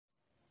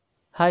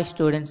Hi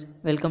students,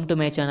 welcome to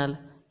my channel.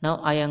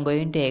 Now I am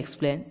going to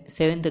explain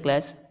 7th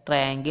class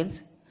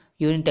triangles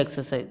unit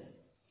exercise.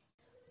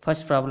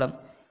 First problem.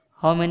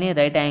 How many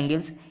right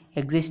angles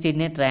exist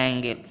in a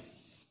triangle?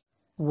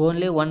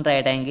 Only one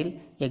right angle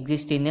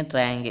exists in a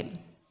triangle.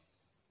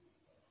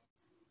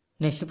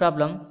 Next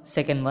problem,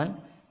 second one.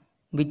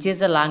 Which is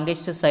the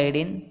longest side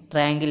in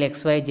triangle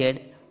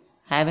XYZ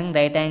having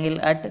right angle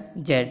at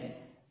Z?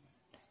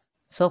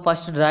 So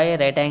first draw a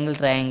right angle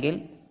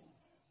triangle.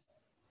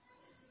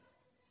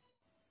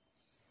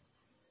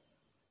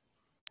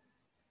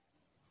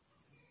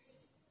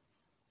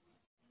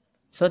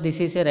 So this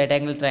is a right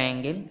angle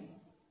triangle.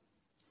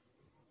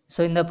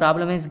 So in the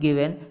problem is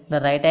given the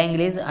right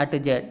angle is at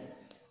Z.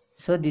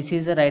 So this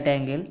is a right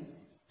angle.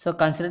 So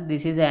consider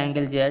this is the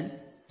angle Z.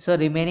 So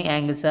remaining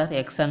angles are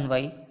X and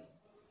Y.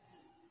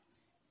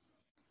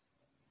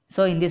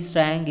 So in this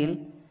triangle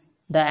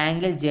the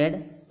angle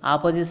Z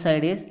opposite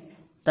side is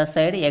the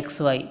side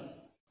XY.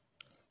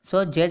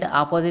 So Z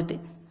opposite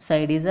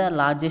side is the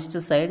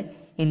largest side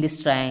in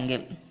this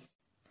triangle.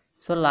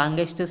 So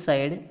longest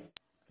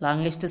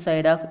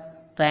side of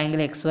triangle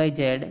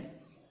XYZ,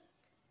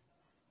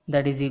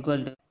 that is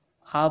equal to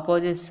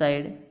opposite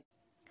side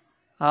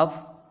of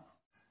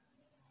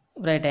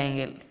right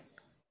angle.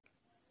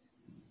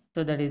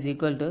 So that is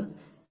equal to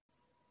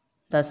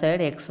the side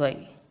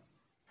XY.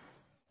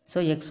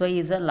 So XY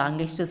is the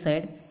longest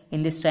side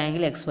in this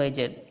triangle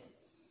XYZ.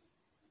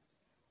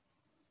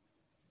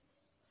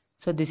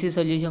 So this is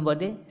solution for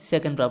the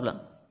second problem.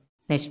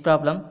 Next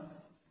problem,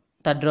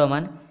 third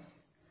Roman.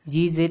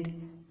 Is it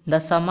the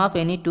sum of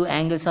any two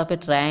angles of a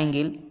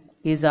triangle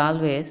is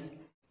always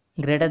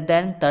greater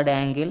than third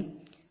angle?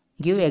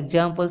 Give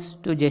examples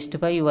to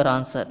justify your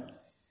answer.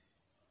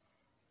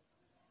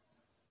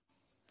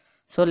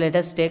 So let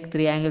us take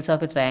three angles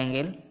of a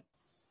triangle.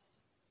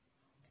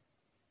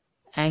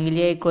 Angle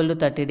A equal to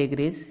 30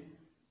 degrees,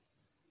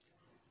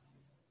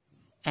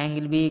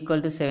 angle B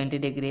equal to 70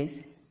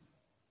 degrees,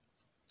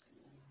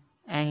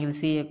 angle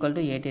C equal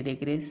to 80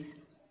 degrees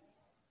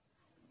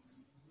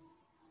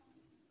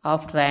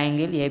of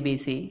triangle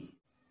ABC.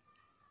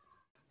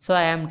 So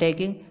I am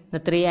taking the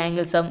three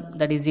angle sum,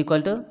 that is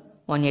equal to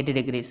 180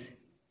 degrees.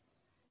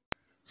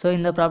 So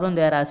in the problem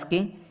they are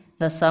asking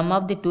the sum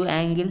of the two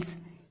angles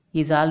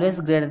is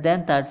always greater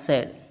than third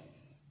side.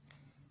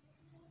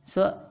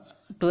 So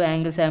two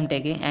angles I am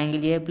taking,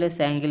 angle A plus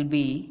angle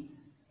B,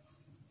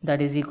 that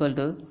is equal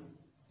to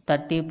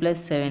 30 plus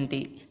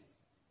 70.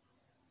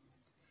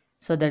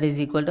 So that is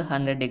equal to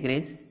 100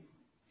 degrees.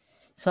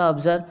 So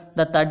observe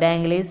the third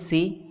angle is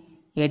C,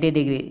 80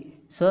 degree.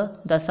 So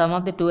the sum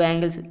of the two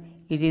angles,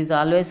 it is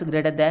always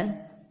greater than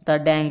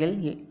third angle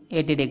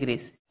 80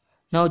 degrees.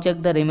 Now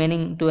check the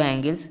remaining two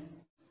angles.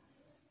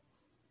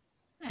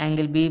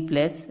 Angle B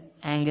plus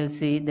angle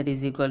C, that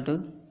is equal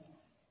to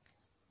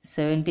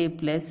 70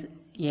 plus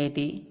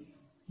 80,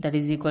 that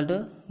is equal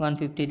to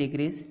 150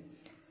 degrees.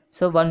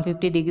 So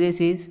 150 degrees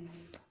is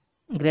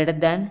greater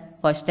than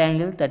first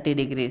angle 30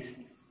 degrees.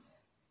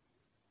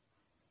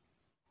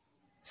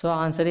 So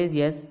answer is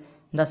yes,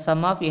 the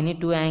sum of any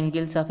two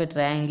angles of a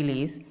triangle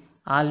is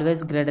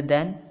always greater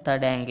than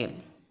third angle.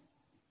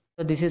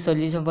 So this is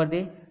solution for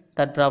the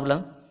third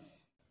problem.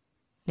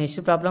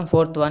 Next problem,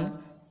 fourth one.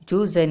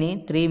 Choose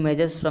any three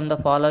measures from the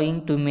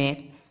following to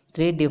make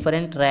three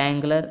different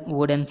triangular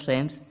wooden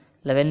frames: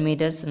 11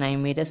 meters, 9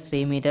 meters,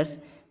 3 meters,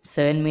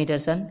 7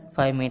 meters and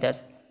 5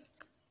 meters.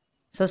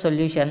 So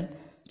solution,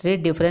 three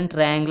different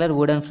triangular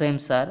wooden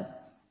frames are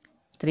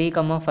 3,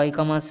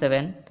 5,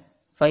 7,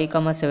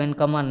 5, 7,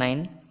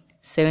 9,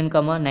 7,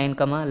 9,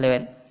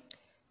 11.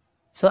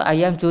 So I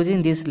am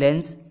choosing this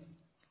length.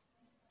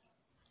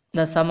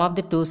 The sum of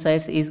the two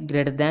sides is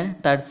greater than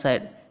third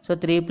side. So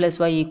 3 plus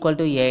 5 equal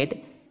to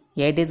 8.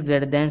 8 is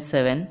greater than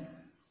 7.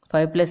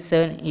 5 plus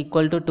 7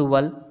 equal to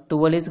 12.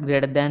 12 is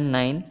greater than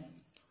 9.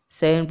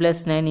 7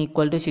 plus 9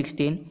 equal to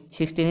 16.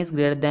 16 is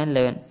greater than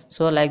 11.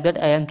 So like that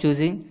I am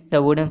choosing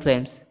the wooden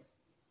frames.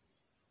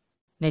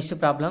 Next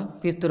problem,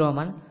 fifth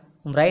Roman.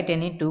 Write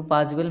any two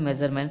possible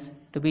measurements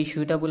to be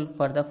suitable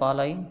for the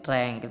following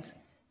triangles.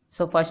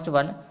 So first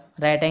one,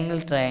 right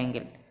angle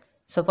triangle.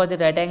 So for the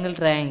right angle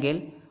triangle,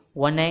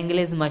 one angle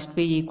is must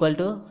be equal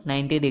to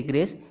 90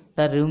 degrees.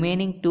 The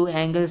remaining two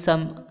angles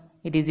sum,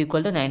 it is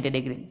equal to 90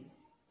 degrees.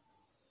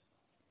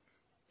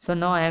 So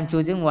now I am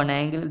choosing one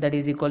angle that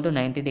is equal to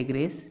 90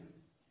 degrees.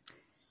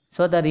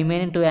 So the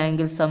remaining two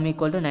angles sum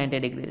equal to 90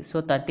 degrees.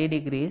 So 30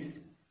 degrees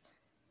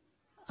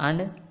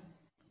and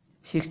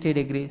 60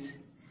 degrees.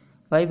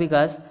 Why?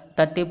 Because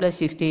 30 plus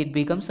 60 it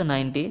becomes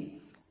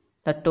 90.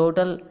 The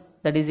total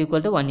that is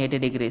equal to 180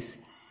 degrees.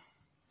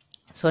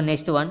 So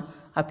next one,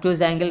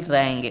 obtuse angle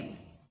triangle.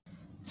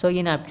 So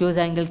in obtuse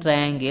angle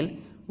triangle,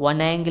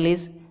 one angle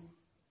is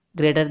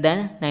greater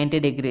than 90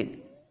 degrees.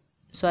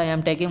 So I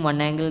am taking one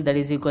angle that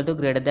is equal to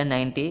greater than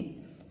 90.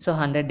 So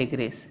 100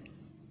 degrees.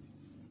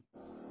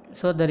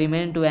 So the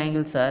remaining two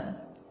angles are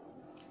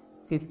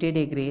 50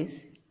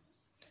 degrees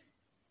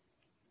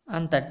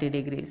and 30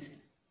 degrees.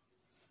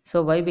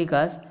 So why?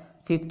 Because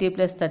 50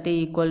 plus 30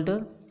 equal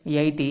to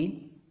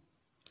 80.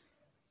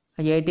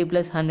 80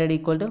 plus 100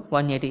 equal to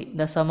 180.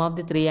 The sum of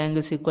the three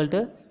angles equal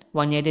to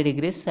 180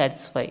 degrees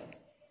satisfy.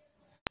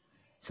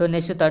 So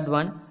next third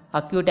one,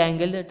 acute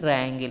angled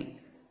triangle.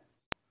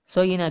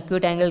 So in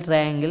acute angle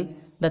triangle,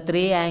 the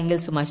three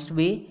angles must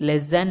be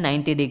less than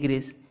 90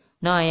 degrees.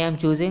 Now I am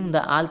choosing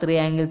the all three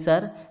angles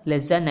are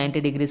less than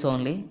 90 degrees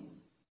only.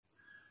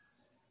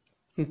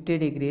 50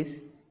 degrees,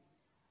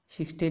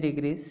 60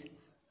 degrees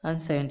and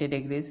 70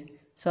 degrees.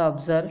 So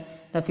observe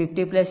the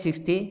 50 plus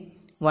 60,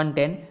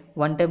 110,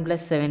 110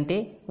 plus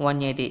 70,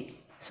 180.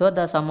 So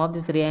the sum of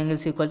the three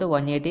angles equal to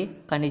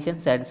 180, condition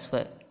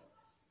satisfied.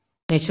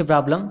 Next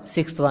problem,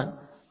 sixth one.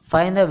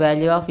 Find the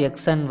value of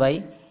x and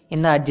y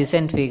in the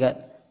adjacent figure.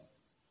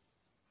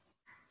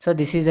 So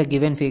this is a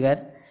given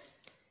figure.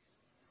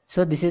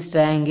 So this is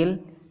triangle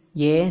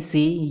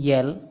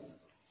ACL.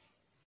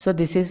 So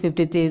this is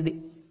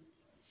 53.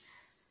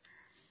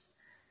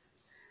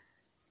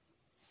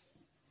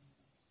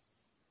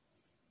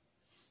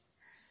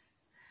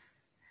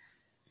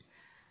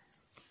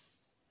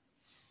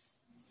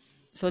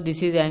 So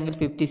this is angle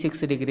 56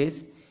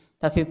 degrees.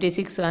 The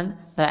 56 and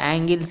the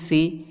angle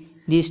C,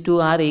 these two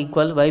are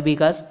equal. Why?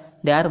 Because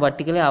they are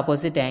vertically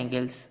opposite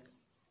angles.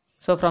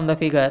 So from the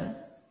figure,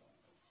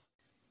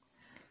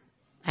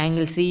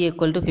 angle C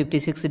equal to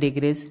 56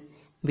 degrees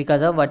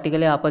because of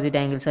vertically opposite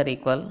angles are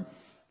equal.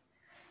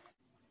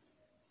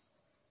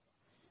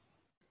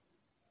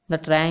 The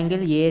triangle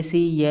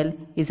ACL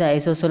is an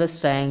isosceles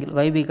triangle.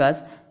 Why?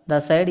 Because the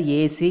side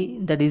AC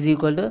that is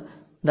equal to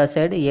the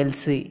side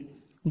LC.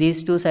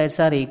 These two sides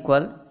are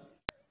equal.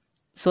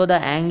 So the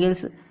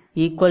angles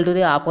equal to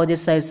the opposite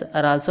sides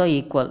are also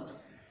equal.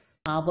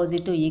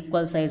 Opposite to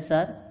equal sides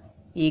are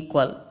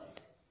equal.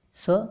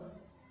 So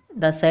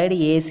the side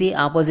AC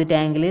opposite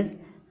angle is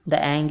the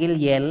angle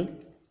L.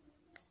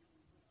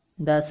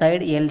 The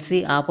side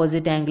LC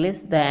opposite angle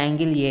is the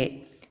angle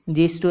A.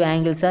 These two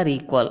angles are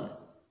equal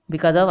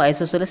because of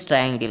isosceles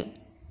triangle.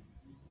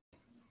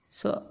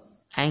 So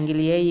angle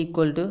A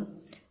equal to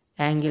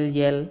angle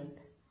L,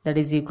 that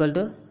is equal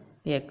to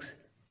x.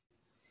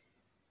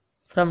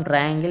 From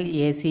triangle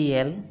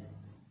ACL,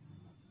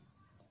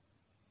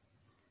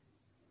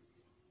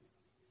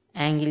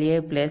 angle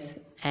A plus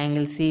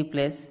angle C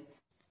plus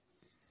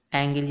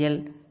angle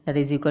L, that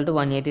is equal to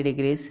 180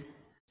 degrees.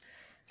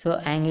 So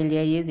angle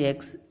A is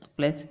x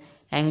plus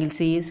angle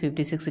C is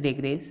 56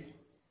 degrees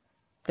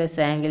plus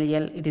angle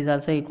L, it is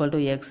also equal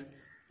to x,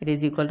 it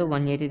is equal to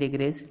 180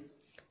 degrees.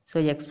 So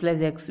x plus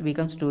x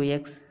becomes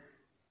 2x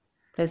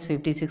plus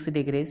 56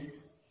 degrees,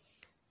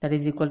 that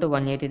is equal to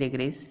 180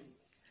 degrees.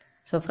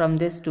 So from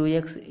this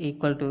 2x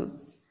equal to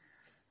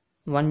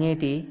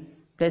 180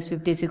 plus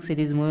 56, it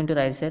is moving to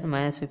right side,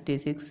 minus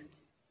 56.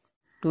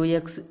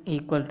 2x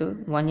equal to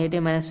 180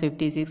 minus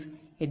 56,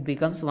 it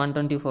becomes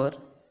 124.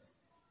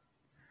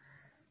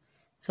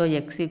 So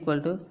x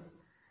equal to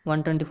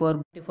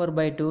 124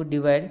 by 2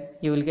 divide,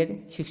 you will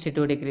get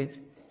 62 degrees.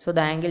 So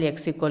the angle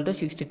x equal to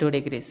 62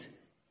 degrees.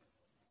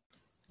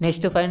 Next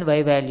to find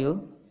y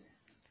value.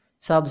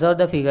 So observe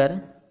the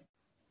figure.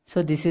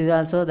 So this is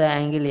also the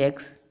angle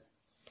x.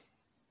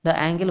 The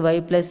angle y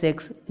plus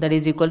x, that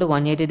is equal to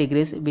 180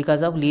 degrees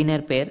because of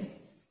linear pair.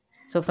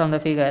 So from the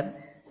figure,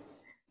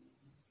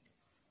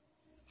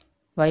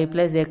 y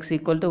plus x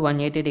equal to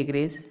 180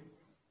 degrees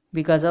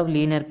because of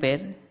linear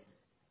pair.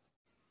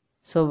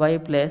 So y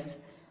plus,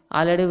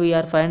 already we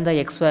are find the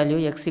x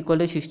value, x equal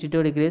to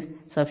 62 degrees,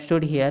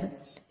 substitute here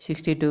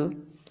 62,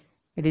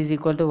 it is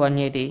equal to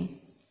 180.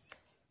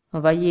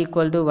 Y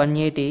equal to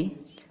 180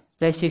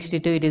 plus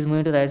 62, it is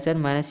moving to right side,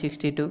 minus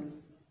 62.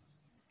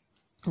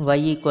 Y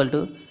equal to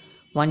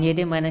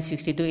 180 minus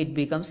 62, it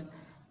becomes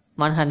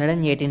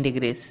 118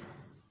 degrees.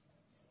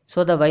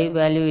 So the y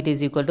value, it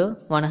is equal to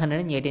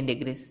 118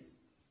 degrees.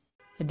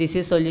 This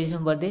is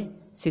solution for the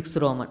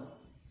 6th Roman.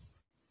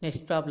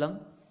 Next problem,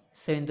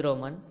 7th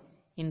Roman.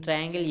 In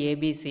triangle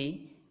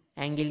ABC,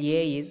 angle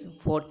A is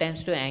 4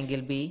 times to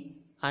angle B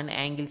and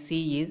angle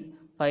C is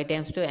 5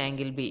 times to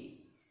angle B.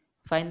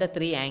 Find the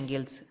three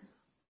angles.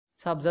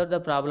 So observe the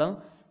problem.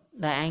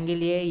 The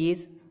angle A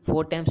is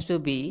 4 times to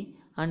B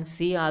and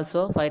C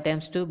also 5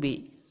 times to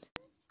B.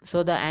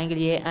 So the angle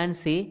A and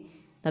C,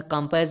 the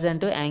comparison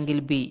to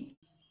angle B.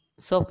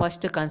 So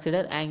first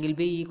consider angle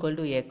B equal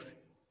to x.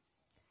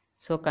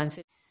 So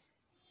consider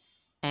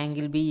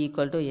angle B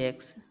equal to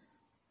x.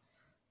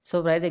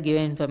 So write the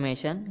given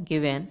information.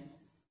 Given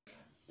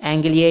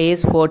angle A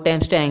is 4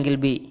 times to angle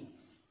B.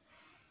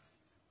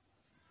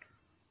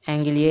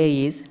 Angle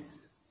A is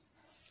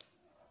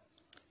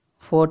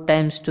 4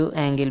 times to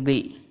angle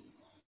B.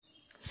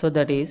 So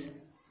that is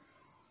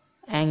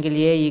angle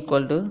A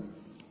equal to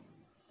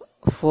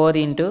 4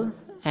 into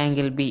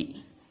angle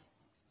B.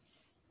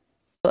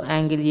 So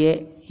angle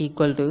A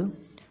equal to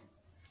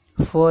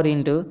 4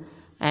 into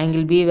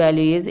angle B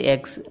value is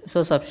x.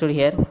 So substitute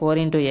here 4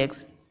 into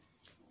x.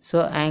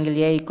 So angle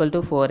A equal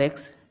to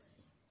 4x.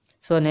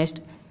 So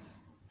next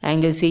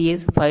angle C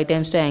is 5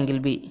 times to angle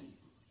B.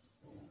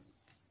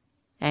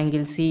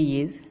 Angle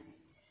C is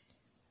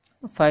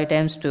 5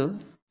 times to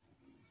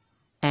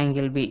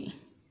angle B.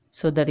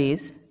 So that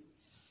is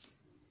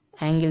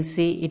angle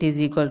C, it is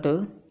equal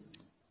to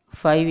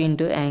 5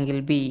 into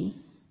angle B,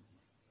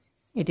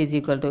 it is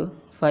equal to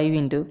 5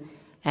 into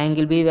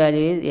angle B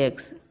value is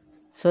x,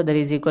 so that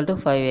is equal to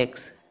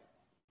 5x.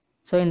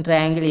 So in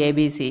triangle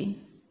ABC,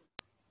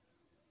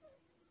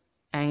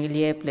 angle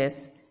A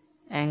plus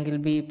angle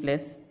B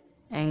plus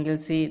angle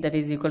C, that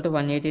is equal to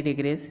 180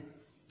 degrees.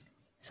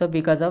 So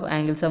because of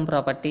angle sum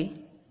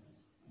property,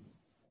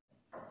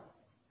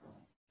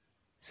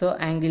 so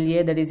angle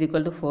A, that is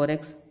equal to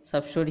 4x,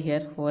 substitute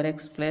here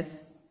 4x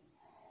plus,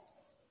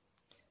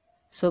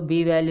 so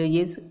B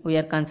value is, we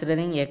are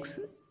considering x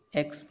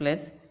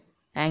plus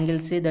angle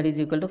C, that is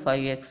equal to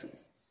 5x,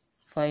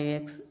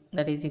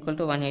 that is equal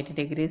to 180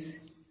 degrees.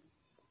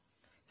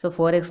 So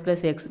 4x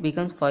plus x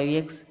becomes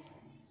 5x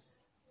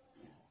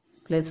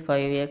plus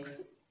 5x,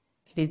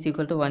 it is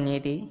equal to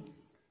 180.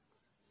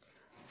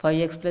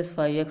 5x plus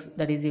 5x,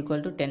 that is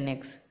equal to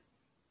 10x.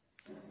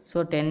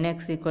 So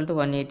 10x equal to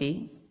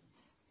 180.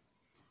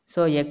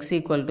 So x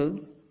equal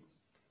to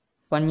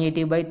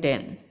 180 by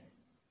 10.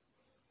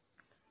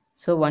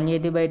 So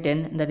 180 by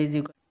 10, that is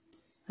equal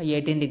to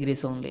 18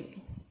 degrees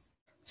only.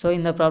 So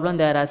in the problem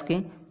they are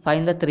asking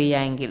find the three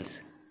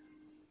angles.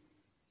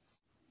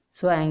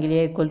 So angle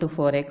A equal to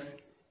 4x,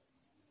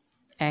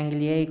 angle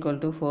A equal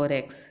to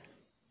 4x,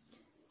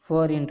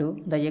 4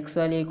 into the x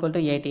value equal to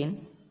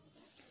 18,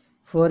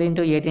 4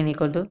 into 18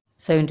 equal to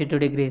 72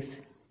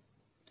 degrees.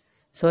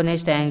 So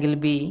next angle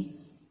B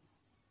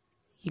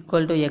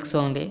equal to x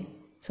only,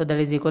 so that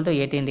is equal to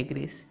 18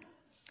 degrees.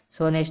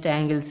 So next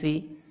angle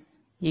C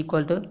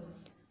equal to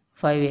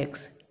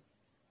 5x,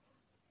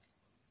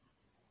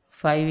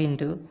 5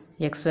 into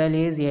x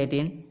value is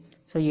 18,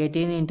 so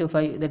 18 into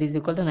 5, that is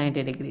equal to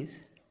 90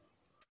 degrees.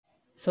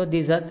 So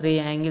these are three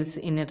angles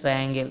in a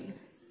triangle.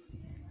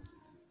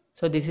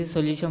 So this is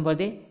solution for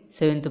the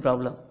 7th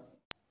problem.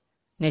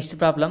 Next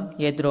problem,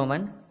 8th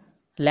Roman.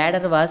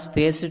 Ladder was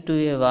faced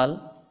to a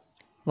wall.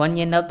 One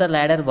end of the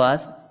ladder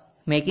was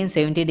making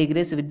 70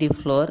 degrees with the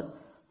floor.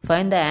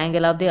 Find the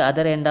angle of the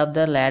other end of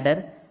the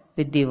ladder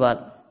with the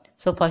wall.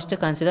 So first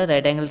consider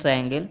right angle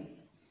triangle.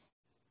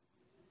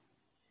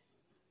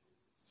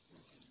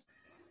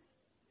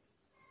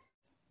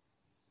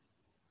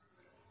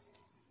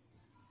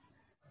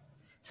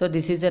 So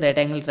this is a right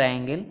angle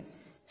triangle.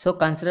 So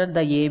consider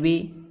the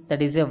AB,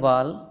 that is a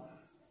wall.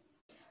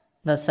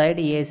 The side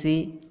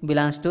AC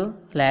belongs to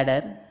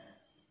ladder.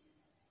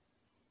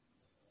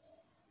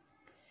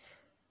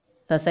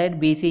 The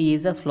side BC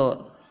is the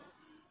floor.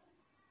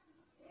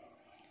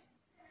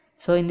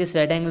 So in this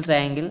right angle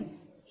triangle,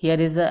 here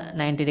is the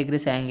 90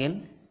 degrees angle.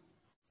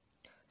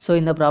 So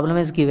in the problem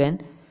is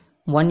given,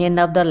 one end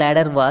of the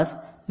ladder was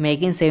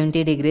making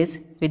 70 degrees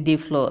with the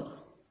floor.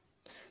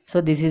 So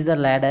this is the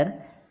ladder.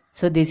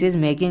 So this is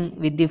making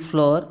with the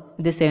floor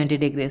the 70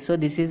 degrees. So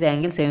this is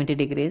angle 70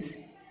 degrees.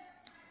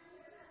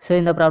 So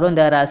in the problem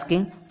they are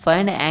asking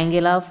find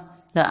angle of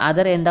the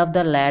other end of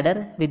the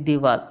ladder with the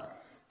wall.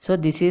 So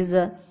this is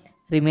the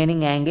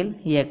remaining angle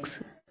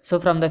x. So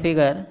from the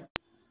figure,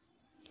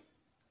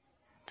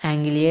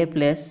 angle A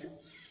plus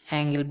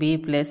angle B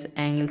plus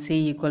angle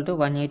C equal to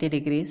 180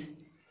 degrees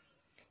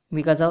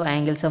because of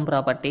angle sum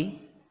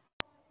property.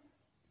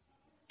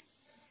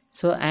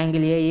 So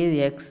angle A is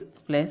x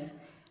plus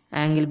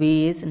angle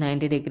B is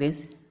 90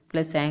 degrees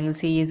plus angle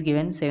C is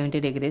given 70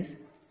 degrees.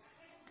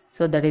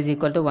 So that is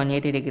equal to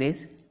 180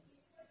 degrees.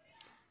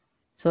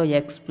 So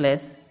x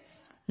plus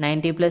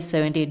 90 plus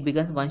 70, it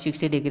becomes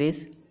 160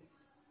 degrees.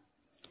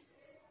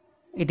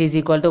 It is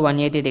equal to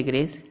 180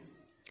 degrees.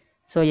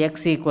 So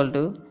x equal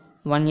to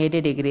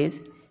 180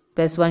 degrees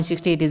plus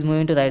 160, it is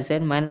moving to right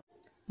side, minus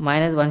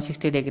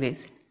 160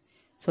 degrees.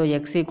 So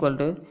x equal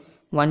to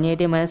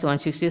 180 minus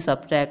 160,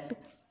 subtract,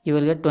 you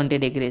will get 20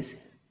 degrees.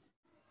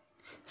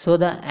 So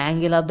the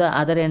angle of the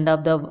other end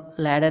of the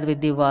ladder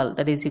with the wall,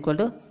 that is equal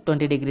to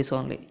 20 degrees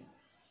only.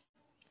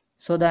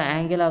 So the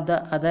angle of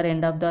the other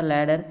end of the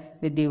ladder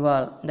with the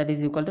wall, that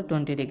is equal to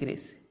 20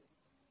 degrees.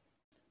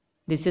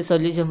 This is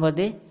solution for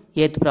the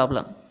 8th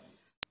problem.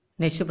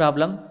 Next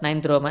problem,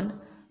 9th Roman.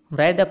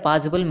 Write the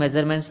possible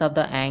measurements of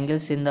the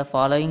angles in the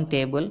following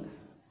table.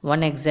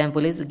 One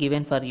example is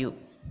given for you.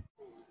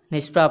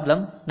 Next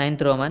problem,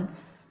 9th Roman.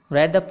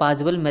 Write the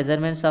possible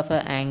measurements of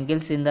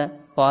angles in the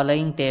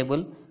following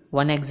table.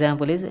 One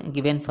example is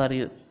given for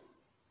you.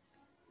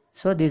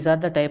 So these are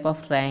the type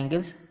of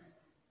triangles.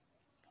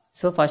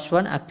 So first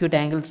one, acute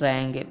angle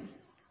triangle.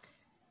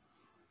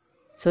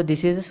 So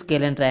this is a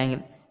scalene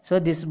triangle. So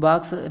this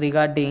box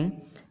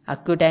regarding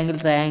acute angle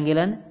triangle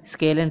and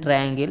scalene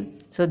triangle.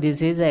 So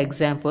this is an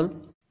example.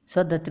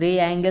 So the three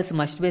angles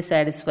must be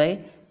satisfy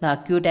the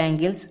acute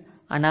angles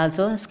and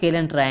also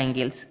scalene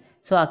triangles.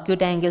 So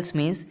acute angles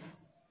means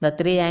the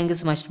three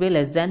angles must be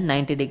less than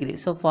 90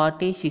 degrees. So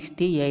 40,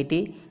 60,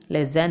 80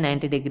 less than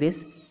 90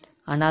 degrees,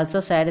 and also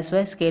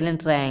satisfy scalene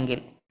triangle.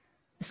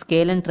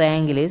 Scalene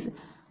triangle is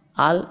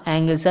all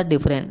angles are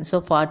different.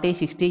 So 40,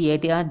 60,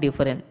 80 are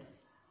different.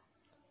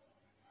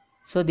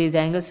 So these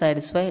angles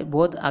satisfy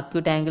both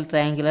acute angle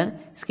triangle and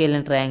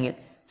scalene triangle.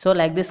 So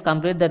like this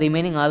complete the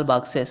remaining all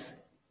boxes.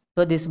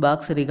 So this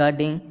box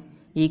regarding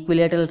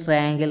equilateral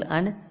triangle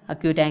and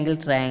acute angle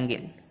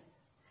triangle.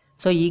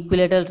 So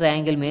equilateral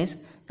triangle means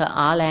the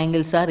all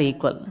angles are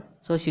equal.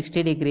 So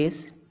 60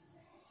 degrees,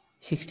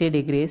 60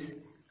 degrees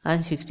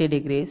and 60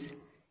 degrees.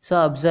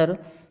 So observe,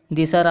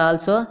 these are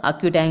also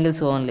acute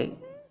angles only.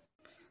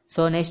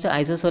 So next,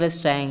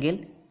 isosceles triangle.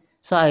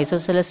 So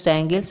isosceles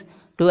triangles,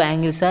 two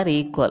angles are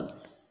equal.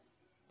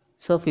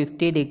 So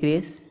 50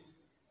 degrees,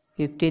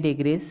 50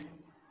 degrees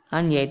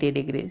and 80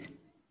 degrees.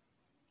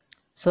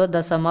 So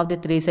the sum of the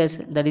three sides,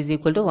 that is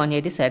equal to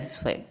 180,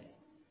 satisfy.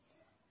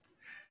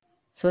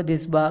 So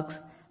this box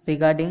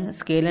regarding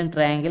scalene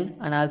triangle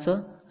and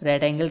also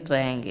right angle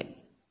triangle.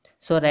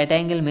 So right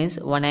angle means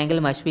one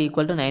angle must be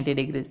equal to 90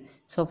 degrees.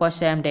 So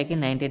first I am taking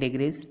 90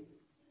 degrees.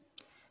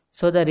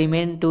 So the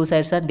remaining two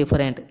sides are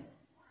different.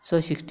 So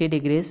 60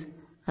 degrees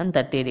and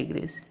 30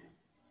 degrees.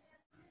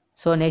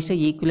 So next,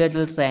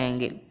 equilateral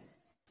triangle.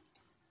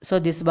 So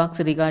this box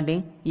regarding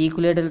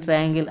equilateral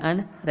triangle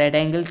and right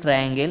angle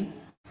triangle.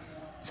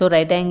 So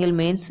right angle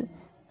means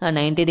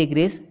 90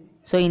 degrees.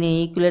 So in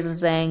a equilateral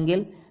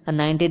triangle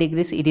 90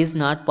 degrees it is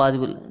not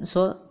possible.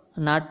 So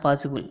not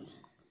possible.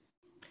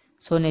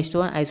 So next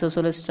one,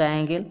 isosceles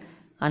triangle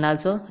and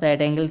also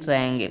right angle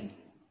triangle.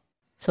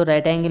 So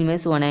right angle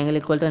means one angle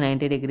equal to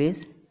 90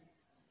 degrees.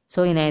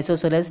 So in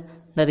isosceles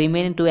the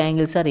remaining two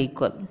angles are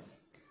equal.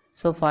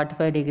 So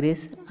 45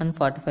 degrees and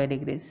 45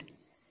 degrees.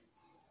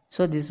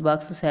 So this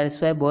box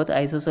satisfies both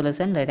isosceles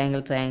and right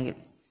angle triangle.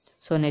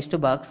 So next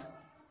box.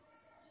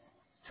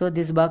 So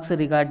this box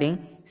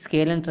regarding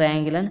scalene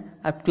triangle and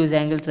obtuse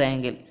angle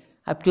triangle.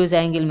 Obtuse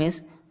angle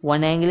means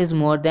one angle is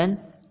more than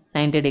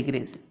 90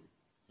 degrees.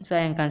 So I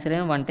am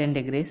considering 110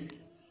 degrees.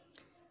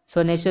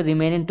 So next,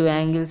 remaining two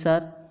angles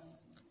are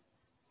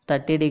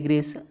 30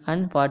 degrees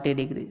and 40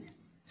 degrees.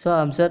 So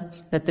observe,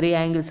 the three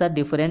angles are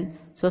different.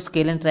 So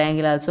scalene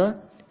triangle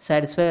also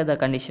satisfy the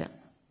condition.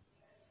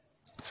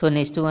 So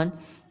next one,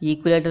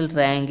 equilateral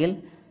triangle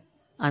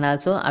and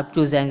also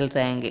obtuse angle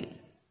triangle.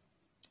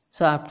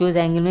 So obtuse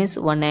angle means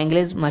one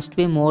angle must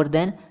be more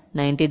than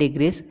 90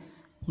 degrees,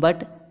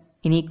 but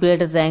in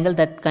equilateral triangle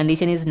that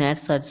condition is not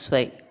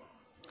satisfied.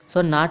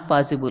 So not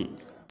possible.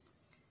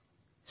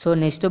 So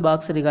next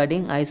box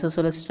regarding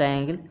isosceles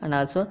triangle and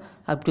also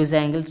obtuse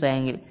angle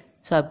triangle.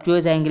 So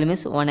obtuse angle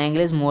means one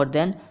angle is more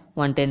than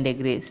 110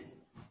 degrees.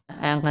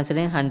 I am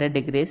considering 100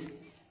 degrees.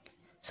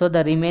 So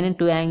the remaining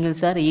two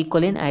angles are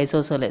equal in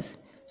isosceles.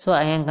 So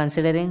I am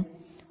considering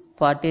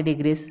 40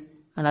 degrees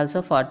and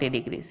also 40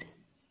 degrees.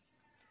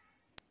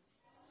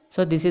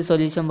 So this is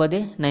solution for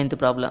the 9th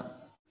problem.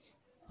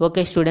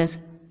 Okay students,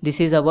 this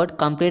is about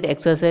complete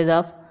exercise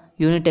of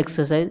unit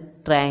exercise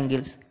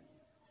triangles.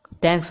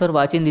 Thanks for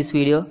watching this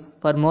video.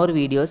 For more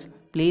videos,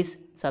 please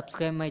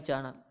subscribe my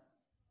channel.